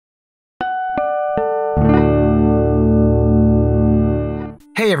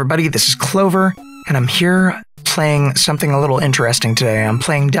Hey everybody, this is Clover, and I'm here playing something a little interesting today. I'm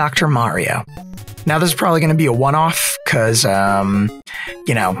playing Dr. Mario. Now this is probably going to be a one-off, because, I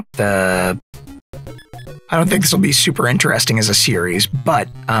don't think this will be super interesting as a series, but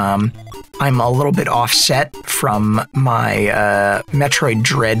I'm a little bit offset from my Metroid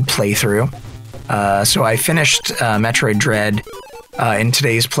Dread playthrough. So I finished Metroid Dread in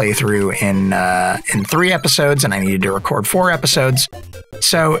today's playthrough in 3 episodes, and I needed to record 4 episodes.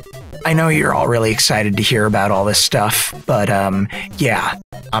 So I know you're all really excited to hear about all this stuff, but yeah,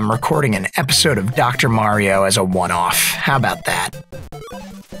 I'm recording an episode of Dr. Mario as a one-off. How about that?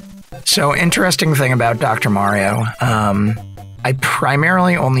 So, interesting thing about Dr. Mario, I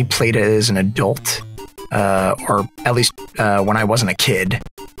primarily only played it as an adult, or at least when I wasn't a kid.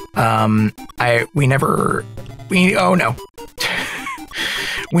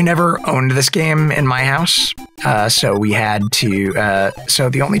 We never owned this game in my house, so we had to. So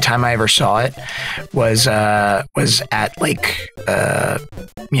the only time I ever saw it was at like the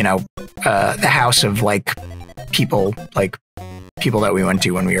house of like people that we went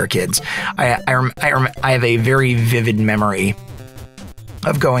to when we were kids. I have a very vivid memory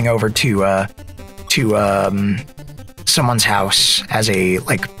of going over to someone's house as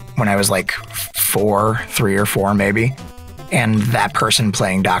when I was like 3 or 4 maybe, and that person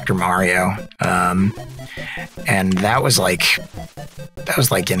playing Dr. Mario, and that was like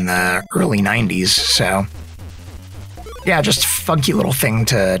in the early 90s. So yeah, just funky little thing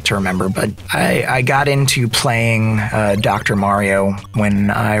to remember. But I got into playing Dr. Mario when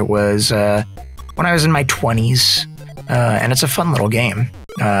I was in my 20s, and it's a fun little game.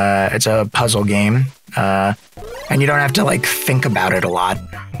 It's a puzzle game, and you don't have to like think about it a lot,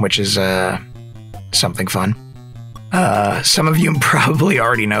 which is something fun. Some of you probably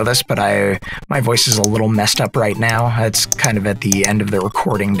already know this, but my voice is a little messed up right now. It's kind of at the end of the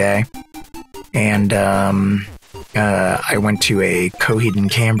recording day, and I went to a Coheed and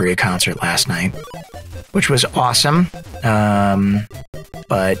Cambria concert last night, which was awesome.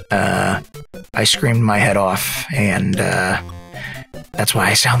 But I screamed my head off, and that's why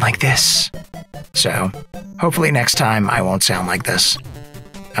I sound like this. So hopefully next time I won't sound like this.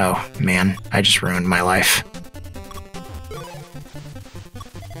 Oh man, I just ruined my life.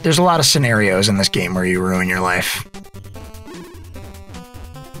 There's a lot of scenarios in this game where you ruin your life.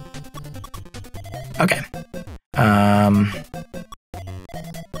 Okay.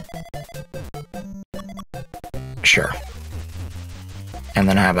 Sure. And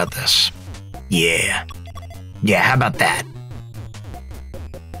then how about this? Yeah. Yeah, how about that?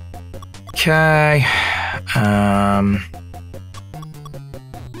 Okay.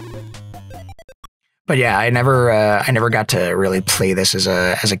 But yeah, I never got to really play this as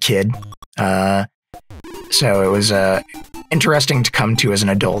a kid. So it was interesting to come to as an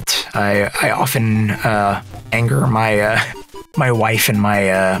adult. I often anger my my wife and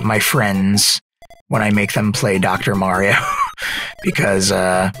my friends when I make them play Dr. Mario because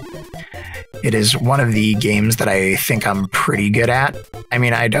it is one of the games that I think I'm pretty good at. I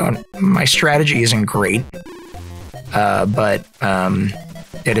mean, my strategy isn't great, but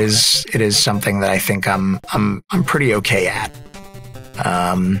it is something that I think I'm pretty okay at.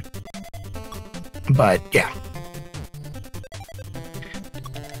 But yeah.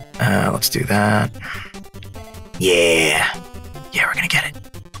 Let's do that. Yeah. Yeah, we're gonna get it.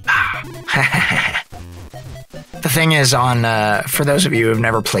 Ah. The thing is, for those of you who've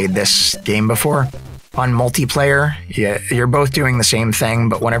never played this game before, on multiplayer, you're both doing the same thing,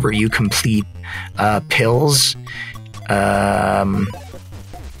 but whenever you complete pills, I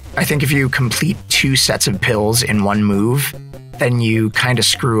think if you complete 2 sets of pills in one move, then you kind of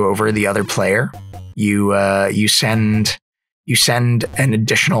screw over the other player. You send an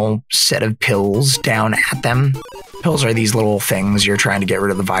additional set of pills down at them. Pills are these little things you're trying to get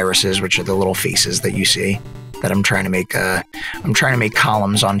rid of the viruses, which are the little faces that you see that I'm trying to make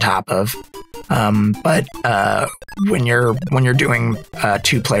columns on top of. But when you're doing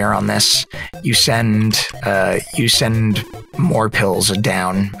 2-player on this, you send more pills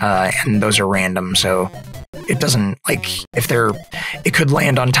down, and those are random. So it doesn't it could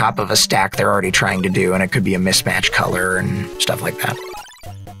land on top of a stack they're already trying to do, and it could be a mismatch color and stuff like that,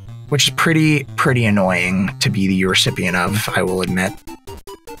 which is pretty annoying to be the recipient of, I will admit.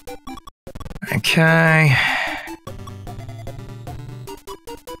 Okay.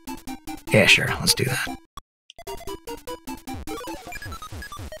 Yeah, sure, let's do that.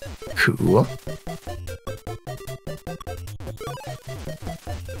 Cool.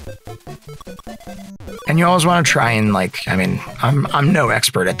 And you always want to try and I'm no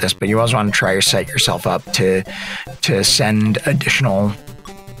expert at this, but you always want to try to set yourself up to send additional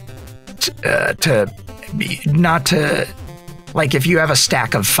not to, like, if you have a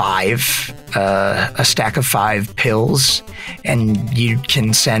stack of five pills and you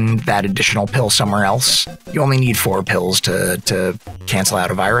can send that additional pill somewhere else, you only need 4 pills to cancel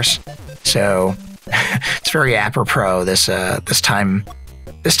out a virus. So it's very apropos this time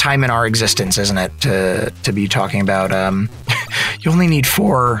in our existence, isn't it? To be talking about you only need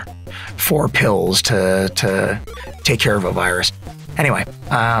four pills to take care of a virus. Anyway,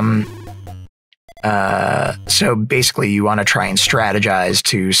 so basically you want to try and strategize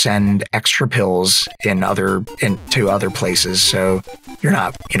to send extra pills to other places, so you're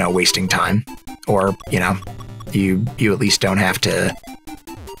not, wasting time, or, you at least don't have to,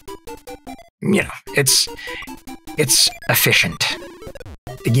 it's efficient.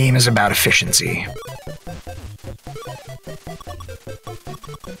 The game is about efficiency.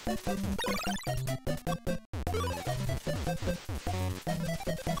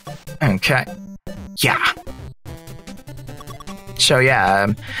 Okay. Yeah. So yeah,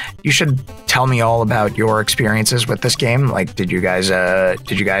 you should tell me all about your experiences with this game. Like, did you guys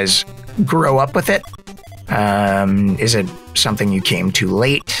grow up with it? Is it something you came too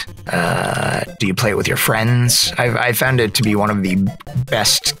late? Do you play it with your friends? I found it to be one of the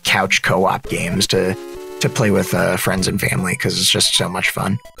best couch co-op games to play with friends and family, because it's just so much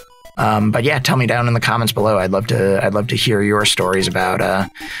fun. But yeah, tell me down in the comments below. I'd love to hear your stories about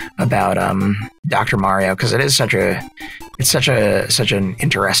Dr. Mario, because it's such an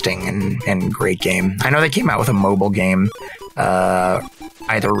interesting and great game. I know they came out with a mobile game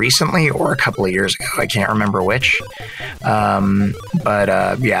either recently or a couple of years ago. I can't remember which.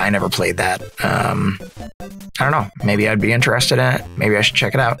 But yeah, I never played that. I don't know. Maybe I'd be interested in it. Maybe I should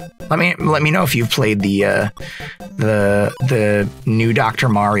check it out. Let me know if you've played the new Dr.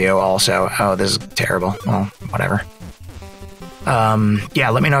 Mario also. Oh, this is terrible. Well, whatever. Yeah,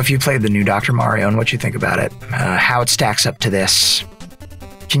 let me know if you played the new Dr. Mario and what you think about it. How it stacks up to this.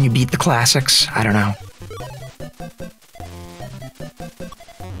 Can you beat the classics? I don't know.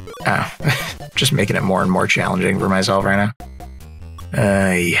 Oh, just making it more and more challenging for myself right now.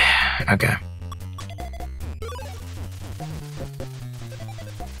 Yeah, okay.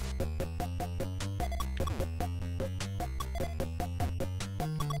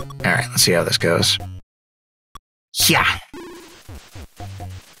 All right, let's see how this goes. Yeah.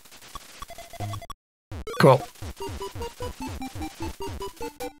 Cool.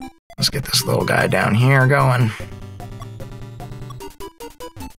 Let's get this little guy down here going.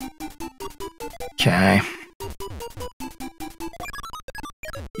 Okay.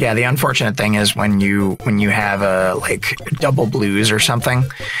 Yeah, the unfortunate thing is when you have like double blues or something,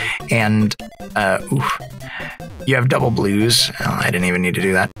 and you have double blues. Oh, I didn't even need to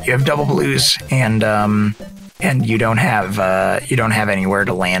do that. You have double blues, and you don't have anywhere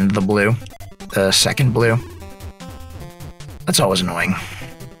to land the blue, the second blue. That's always annoying.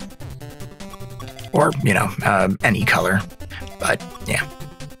 Or any color, but yeah.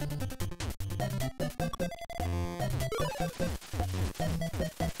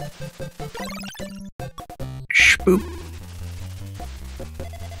 Boop.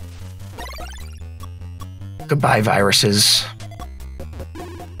 Goodbye, viruses.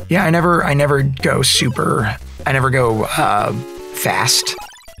 Yeah, I never go fast.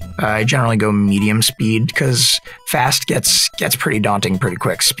 I generally go medium speed, because fast gets pretty daunting pretty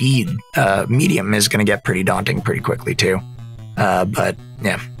quick. Medium is going to get pretty daunting pretty quickly too. But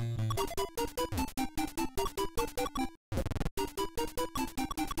yeah.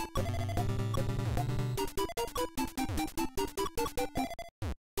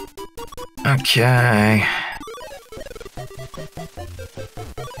 Okay.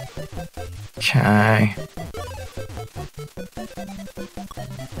 Okay.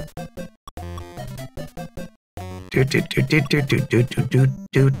 Do.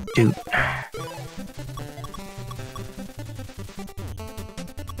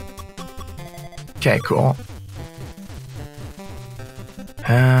 Okay, cool.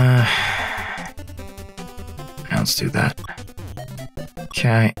 Let's do that.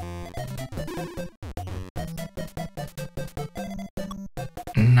 Okay.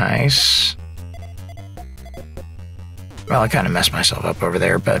 Nice. Well, I kind of messed myself up over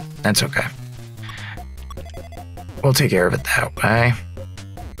there, but that's okay. We'll take care of it that way.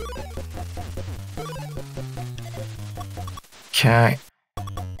 Okay.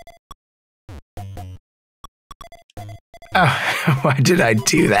 Oh, why did I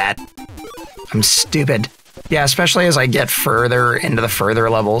do that? I'm stupid. Yeah, especially as I get further into the further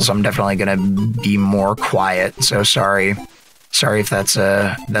levels, I'm definitely gonna be more quiet, so sorry. Sorry if that's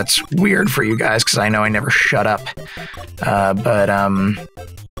weird for you guys, because I know I never shut up. But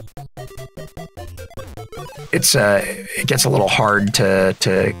it gets a little hard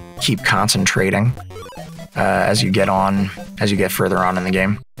to keep concentrating as you get further on in the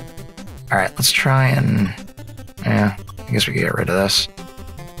game. All right, let's try and I guess we can get rid of this.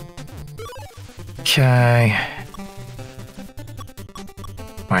 Okay.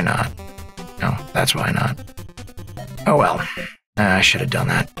 Why not? No, that's why not. Oh well. I should have done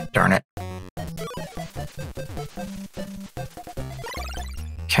that. Darn it.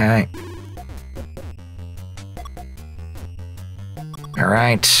 Okay. All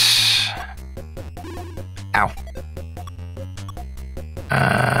right. Ow.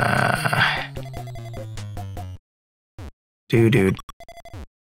 Dude.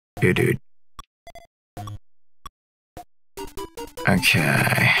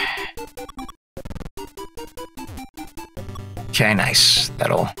 Okay. Okay, nice.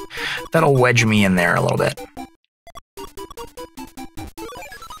 That'll wedge me in there a little bit.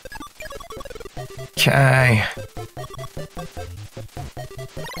 Okay.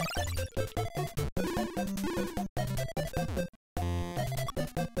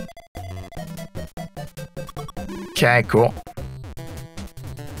 Okay, cool.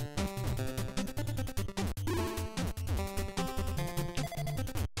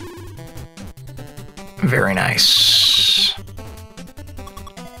 Very nice.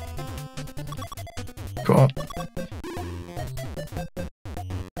 Cool.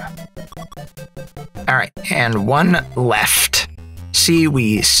 All right, and one left. See,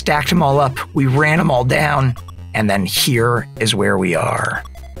 we stacked them all up, we ran them all down, and then here is where we are.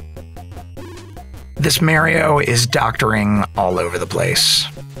 This Mario is doctoring all over the place.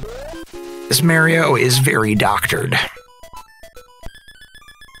 This Mario is very doctored.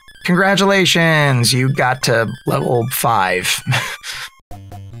 Congratulations, you got to level 5.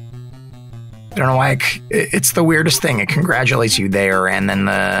 I don't know why, it's the weirdest thing. It congratulates you there, and then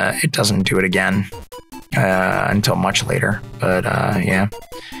it doesn't do it again until much later. But yeah.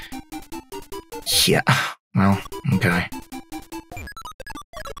 Yeah, well, okay.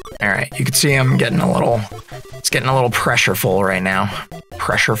 All right, you can see I'm getting a little, it's getting a little pressureful right now.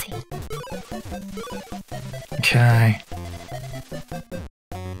 Pressureful. Okay.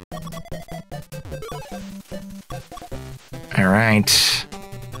 All right.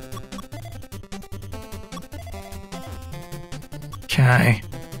 Okay.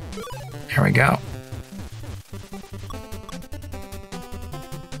 Here we go.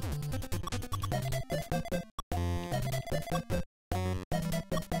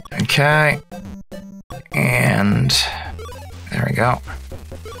 Okay. And there we go.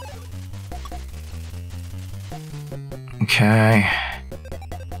 Okay.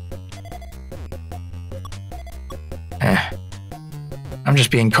 I'm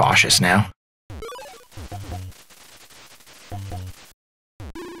just being cautious now.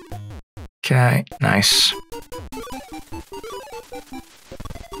 Okay, nice.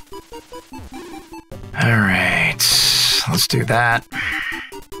 All right, let's do that.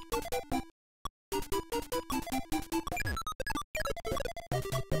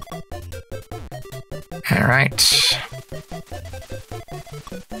 All right.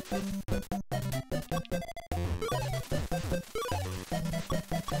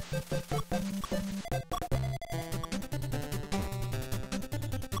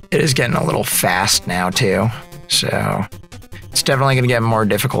 It is getting a little fast now too, so it's definitely going to get more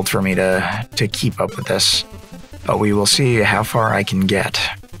difficult for me to keep up with this, but we will see how far I can get.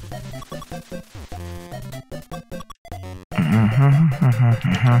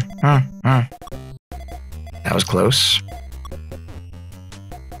 That was close.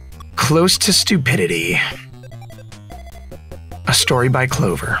 Close to Stupidity. A story by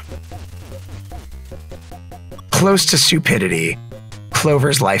Clover. Close to Stupidity.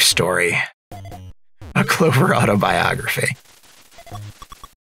 Clover's life story. A Clover autobiography.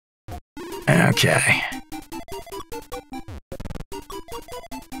 Okay.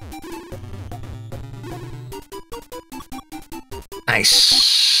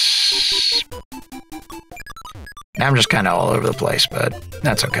 Nice. Now I'm just kind of all over the place, but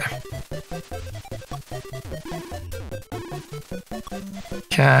that's okay.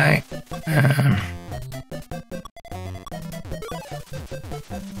 Okay.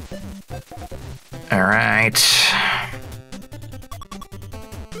 All right.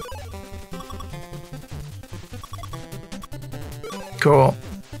 Cool.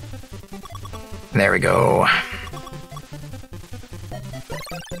 There we go. I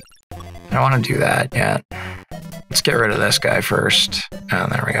don't want to do that yet. Let's get rid of this guy first. Oh,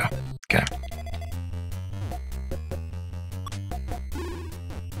 there we go. Okay.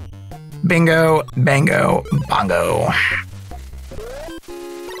 Bingo, bango, bongo.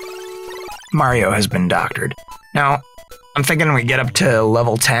 Mario has been doctored. Now, I'm thinking we get up to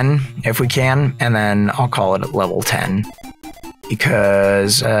level 10 if we can, and then I'll call it at level 10.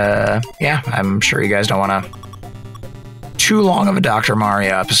 Because, yeah, I'm sure you guys don't want too long of a Dr.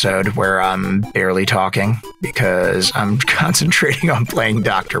 Mario episode where I'm barely talking, because I'm concentrating on playing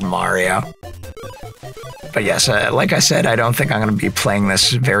Dr. Mario. But yes, like I said, I don't think I'm going to be playing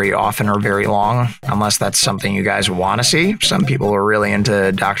this very often or very long, unless that's something you guys want to see. Some people are really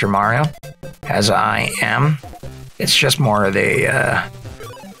into Dr. Mario, as I am. It's just more of a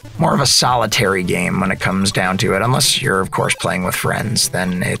solitary game when it comes down to it. Unless you're, of course, playing with friends,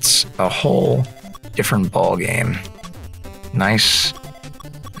 then it's a whole different ball game. Nice.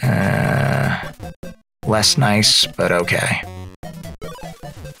 Less nice, but okay.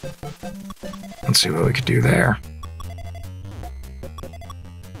 Let's see what we could do there.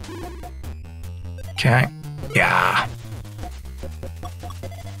 Okay. Yeah.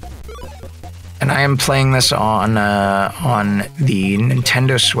 And I am playing this on the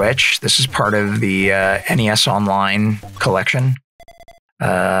Nintendo Switch. This is part of the NES Online collection.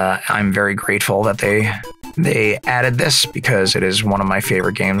 I'm very grateful that they added this because it is one of my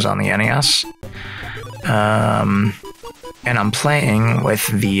favorite games on the NES. And I'm playing with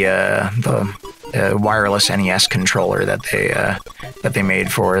the wireless NES controller that they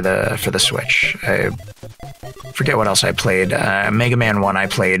made for the Switch. I forget what else I played. Mega Man 1 I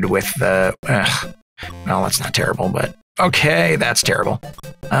played with the... well, that's not terrible, but... Okay, that's terrible.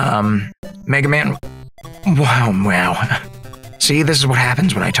 Mega Man... Wow. See, this is what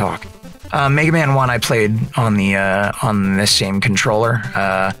happens when I talk. Mega Man 1 I played on this same controller.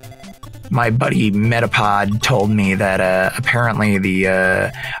 My buddy Metapod told me that apparently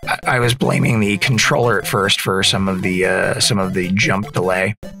I was blaming the controller at first for some of the jump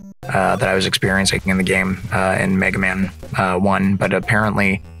delay that I was experiencing in the game in Mega Man 1, but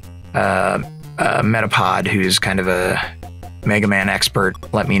apparently Metapod, who's kind of a Mega Man expert,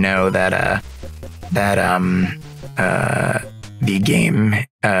 let me know that the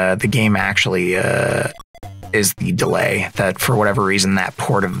game actually is the delay, that for whatever reason that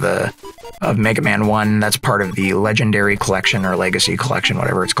port of Mega Man 1, that's part of the Legendary Collection or Legacy Collection,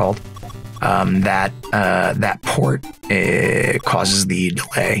 whatever it's called. That port causes the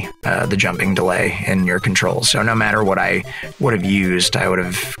delay, the jumping delay in your controls. So no matter what I would have used, I would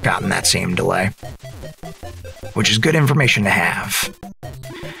have gotten that same delay, which is good information to have.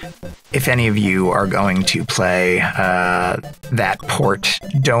 If any of you are going to play that port,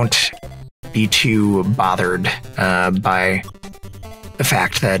 don't be too bothered by the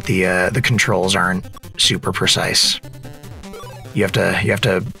fact that the controls aren't super precise. You have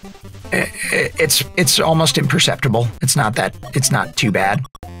to. It's almost imperceptible. It's not too bad.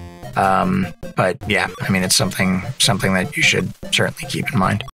 But yeah, I mean, it's something that you should certainly keep in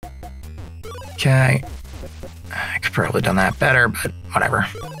mind. Okay, I could probably have done that better, but whatever.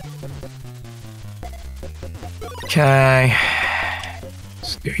 Okay,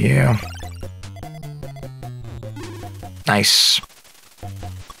 let's do you. Nice.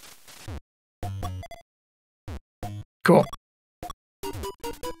 Cool.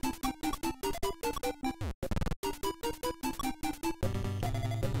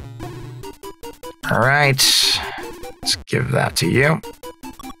 All right, let's give that to you.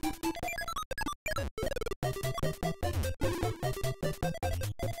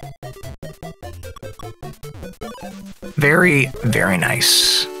 Very, very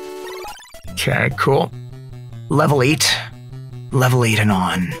nice. Okay, cool. Level 8. Level 8 and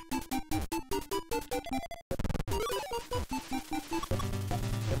on.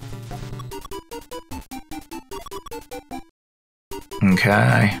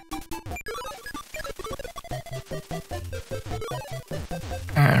 Okay.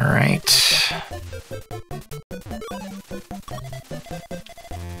 All right.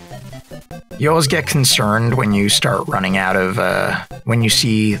 You always get concerned when you start running out of, when you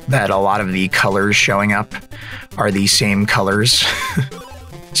see that a lot of the colors showing up are the same colors.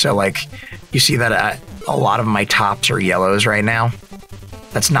 So, like, you see that a lot of my tops are yellows right now.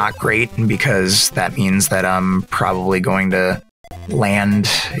 That's not great, because that means that I'm probably going to land,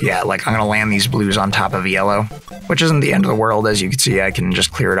 yeah, like I'm going to land these blues on top of yellow, which isn't the end of the world. As you can see, I can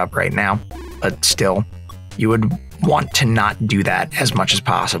just clear it up right now. But still, you would want to not do that as much as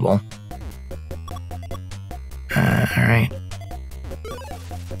possible. All right.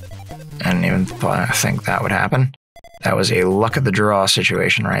 I didn't even think that would happen. That was a luck of the draw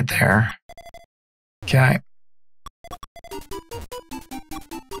situation right there. Okay.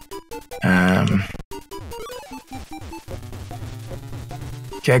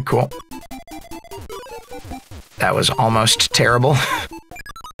 Okay, cool. That was almost terrible.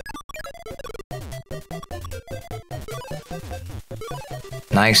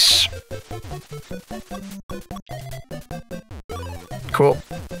 Nice. Cool.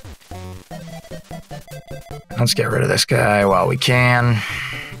 Let's get rid of this guy while we can.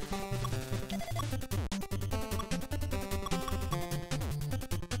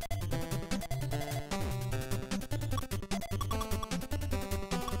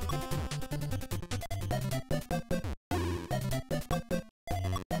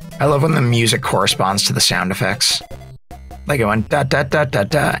 I love when the music corresponds to the sound effects. Like it went da da da da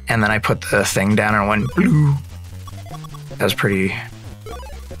da, and then I put the thing down and it went blue. That was pretty...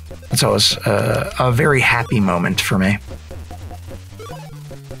 That's always a very happy moment for me.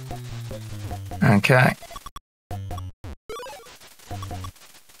 Okay.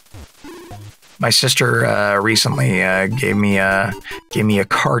 My sister recently gave me a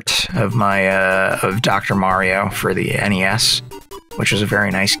cart of my of Dr. Mario for the NES, which was a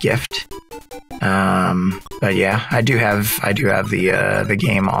very nice gift. But yeah, I do have the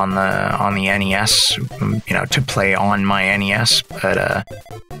game on the NES, you know, to play on my NES. But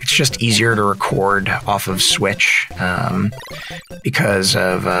it's just easier to record off of Switch because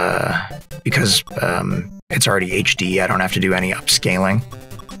it's already HD. I don't have to do any upscaling.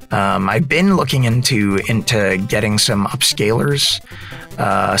 I've been looking into getting some upscalers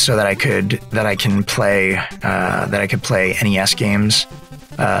so that I could play NES games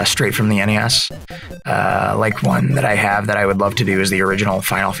straight from the NES. Like one that I have that I would love to do is the original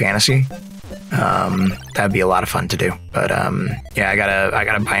Final Fantasy. That'd be a lot of fun to do. But yeah, I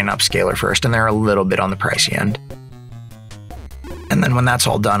gotta buy an upscaler first, and they're a little bit on the pricey end. And then when that's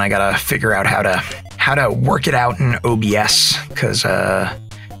all done, I gotta figure out how to work it out in OBS, because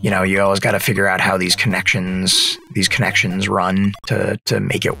you know, you always got to figure out how these connections run to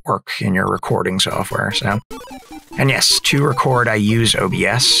make it work in your recording software. So, and yes, to record, I use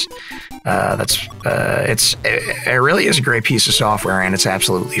OBS. It really is a great piece of software, and it's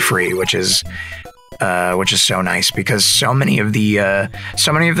absolutely free, which is so nice, because so many of the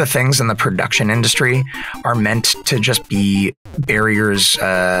things in the production industry are meant to just be barriers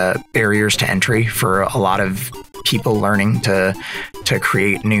to entry for a lot of people learning to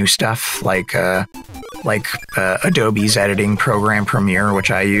create new stuff, like Adobe's editing program Premiere,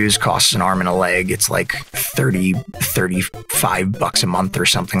 which I use, costs an arm and a leg. It's like $35 a month or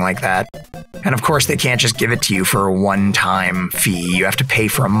something like that. And of course, they can't just give it to you for a one-time fee. You have to pay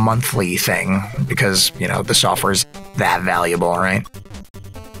for a monthly thing because, you know, the software's that valuable, right?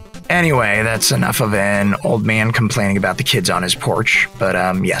 Anyway, that's enough of an old man complaining about the kids on his porch. But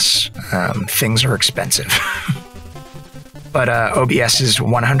yes, things are expensive. But OBS is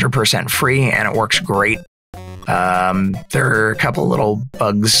 100% free, and it works great. There are a couple little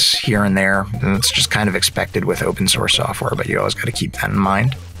bugs here and there, and it's just kind of expected with open source software, but you always got to keep that in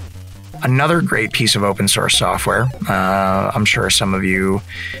mind. Another great piece of open source software, I'm sure some of you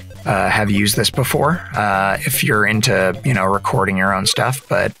have used this before, if you're into, you know, recording your own stuff,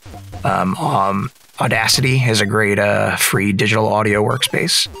 but Audacity is a great free digital audio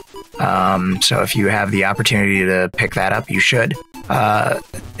workspace. So if you have the opportunity to pick that up, you should.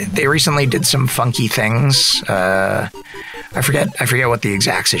 They recently did some funky things. I forget what the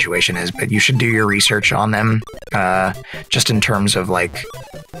exact situation is, but you should do your research on them, just in terms of like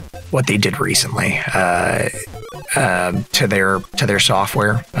what they did recently to their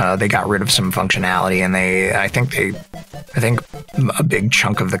software. They got rid of some functionality, and I think a big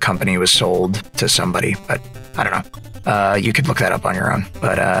chunk of the company was sold to somebody, but I don't know. You could look that up on your own,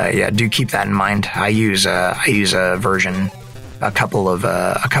 but yeah, do keep that in mind. I use a version a couple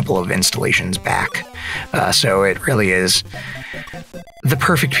of installations back, so it really is the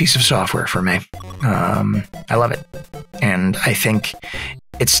perfect piece of software for me. I love it, and I think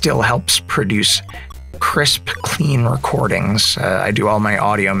it still helps produce crisp, clean recordings. I do all my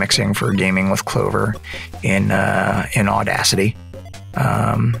audio mixing for Gaming with Clover in Audacity,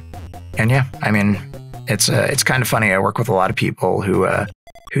 and yeah, I mean, it's kind of funny. I work with a lot of people who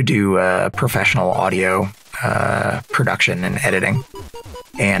do professional audio production and editing,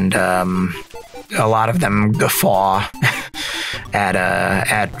 and a lot of them guffaw at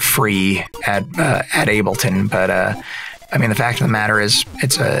Ableton, but I mean, the fact of the matter is,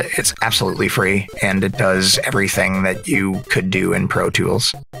 it's absolutely free, and it does everything that you could do in Pro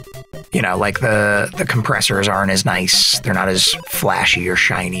Tools. You know, like the compressors aren't as nice. They're not as flashy or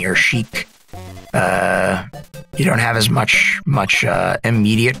shiny or chic. You don't have as much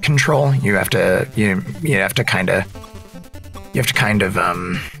immediate control. You have to kind of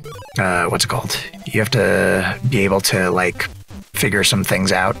what's it called? You have to be able to like figure some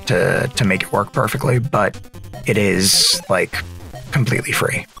things out to make it work perfectly, but it is like completely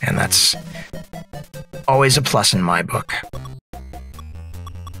free, and that's always a plus in my book.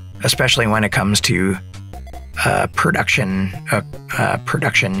 especially when it comes to production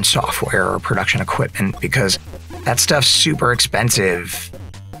software or production equipment, because that stuff's super expensive,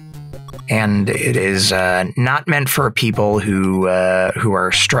 and it is not meant for people who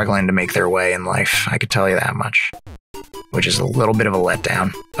are struggling to make their way in life. I could tell you that much, which is a little bit of a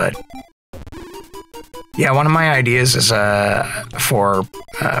letdown. But yeah, one of my ideas is for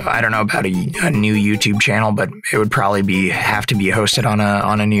I don't know about a new YouTube channel, but it would probably have to be hosted on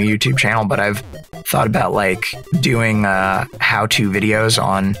a new YouTube channel. But I've thought about like doing how-to videos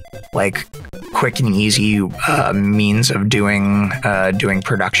on like quick and easy means of doing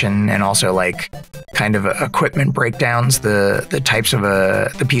production, and also like kind of equipment breakdowns, the types of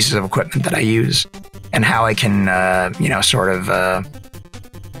the pieces of equipment that I use, and how I can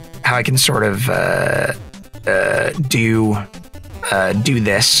do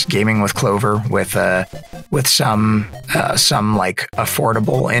this Gaming with Clover with some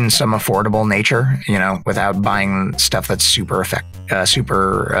affordable nature, without buying stuff that's super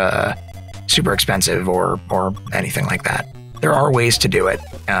expensive or anything like that. There are ways to do it,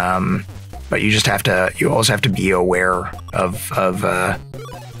 but you always have to be aware of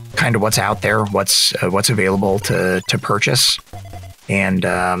kind of what's out there, what's available to purchase, and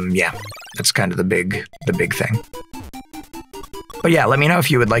yeah, that's kind of the big thing. But yeah, let me know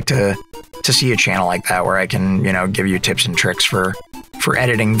if you would like to see a channel like that where I can, give you tips and tricks for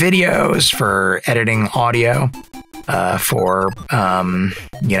editing videos, for editing audio, for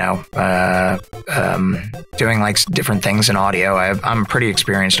doing like different things in audio. I'm a pretty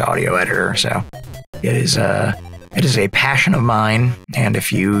experienced audio editor, so it is a passion of mine. And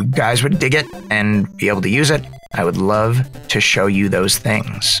if you guys would dig it and be able to use it, I would love to show you those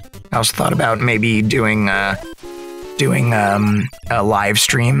things. I also thought about maybe doing a live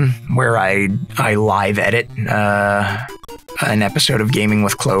stream where I live edit an episode of Gaming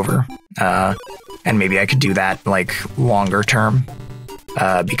with Clover, and maybe I could do that like longer term,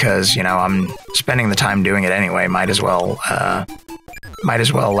 because I'm spending the time doing it anyway. Might as well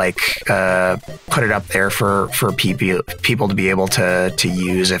like put it up there for people to be able to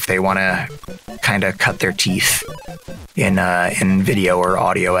use if they want to kind of cut their teeth in video or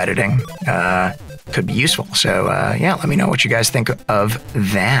audio editing. Could be useful. So yeah, let me know what you guys think of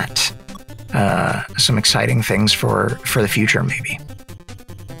that. Some exciting things for the future, maybe.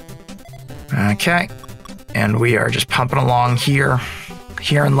 Okay, and we are just pumping along here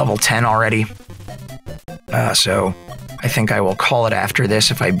in level 10 already. So I think I will call it after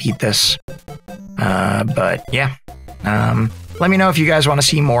this if I beat this. But yeah, let me know if you guys want to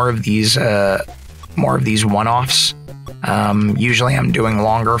see more of these one-offs. Usually I'm doing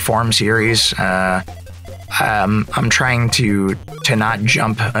longer form series. I'm trying to not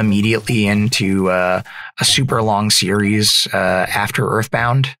jump immediately into a super long series after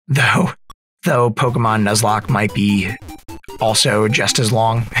Earthbound, though Pokemon Nuzlocke might be also just as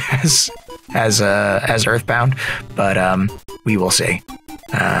long as Earthbound, but we will see.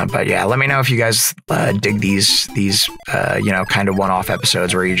 But yeah, let me know if you guys dig these kind of one-off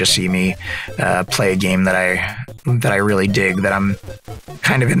episodes where you just see me play a game that I really dig, that I'm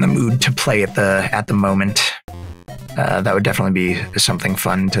kind of in the mood to play at the moment. That would definitely be something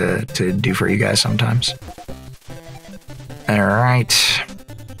fun to do for you guys sometimes. All right.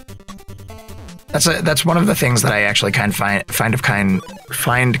 That's one of the things that I actually find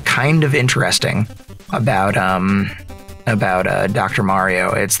kind of interesting about Dr.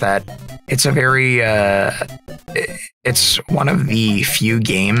 Mario. It's that it's a very it's one of the few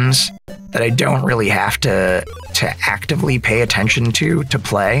games that I don't really have to actively pay attention to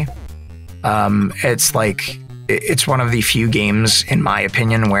play. It's like it's one of the few games, in my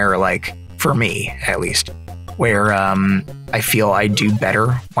opinion, where, like, for me at least, where I feel I do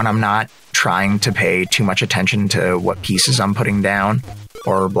better when I'm not trying to pay too much attention to what pieces I'm putting down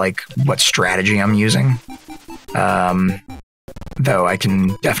or like what strategy I'm using. Though I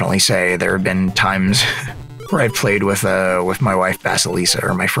can definitely say there have been times where I've played with my wife Basilisa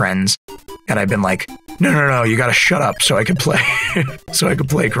or my friends, and I've been like, no, you gotta shut up so I can play, so I can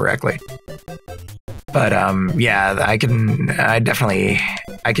play correctly. But yeah, I can definitely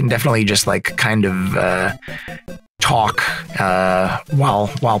just like kind of talk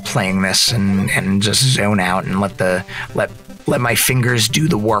while playing this and just zone out and let my fingers do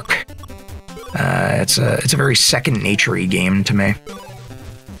the work. It's a very second nature-y game to me.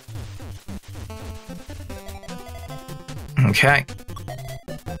 Okay.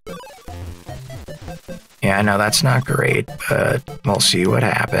 Yeah, I know that's not great, but we'll see what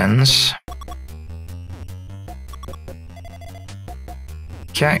happens.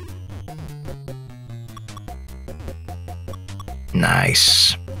 Okay.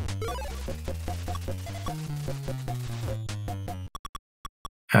 Nice.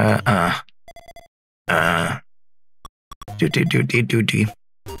 Do.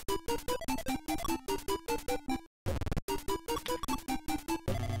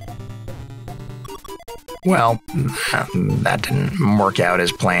 Well, that didn't work out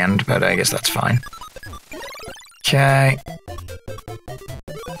as planned, but I guess that's fine. Okay.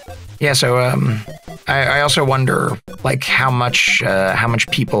 Yeah, so I also wonder like how much experience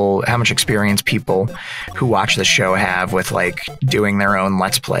people who watch the show have with like doing their own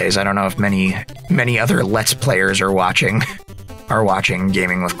Let's Plays. I don't know if many other Let's Players are watching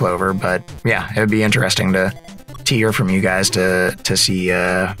Gaming with Clover, but yeah, it would be interesting to hear from you guys to see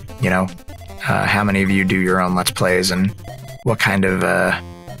how many of you do your own Let's Plays and what kind of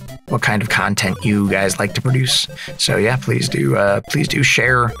content you guys like to produce. So yeah, please do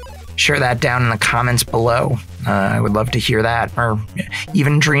share that down in the comments below. I would love to hear that, or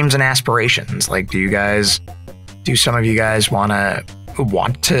even dreams and aspirations. Like, do some of you guys want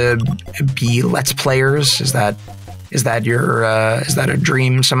to be Let's Players? Is that a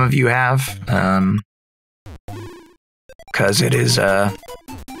dream some of you have? Because it is a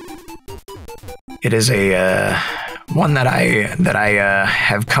one that I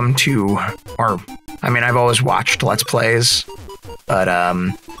have come to, or I mean, I've always watched Let's Plays, but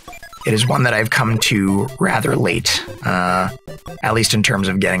it is one that I've come to rather late, at least in terms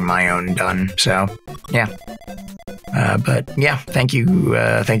of getting my own done. So yeah, but yeah, thank you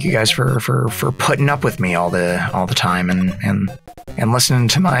guys for putting up with me all the time and listening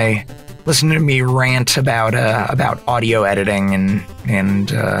to me rant about audio editing and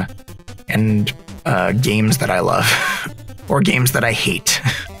games that I love or games that I hate,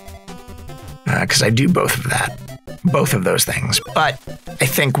 because I do both of those things. But I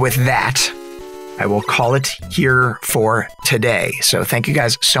think with that, I will call it here for today. So thank you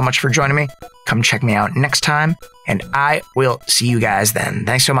guys so much for joining me. Come check me out next time, and I will see you guys then.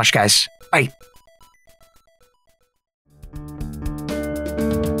 Thanks so much, guys. Bye.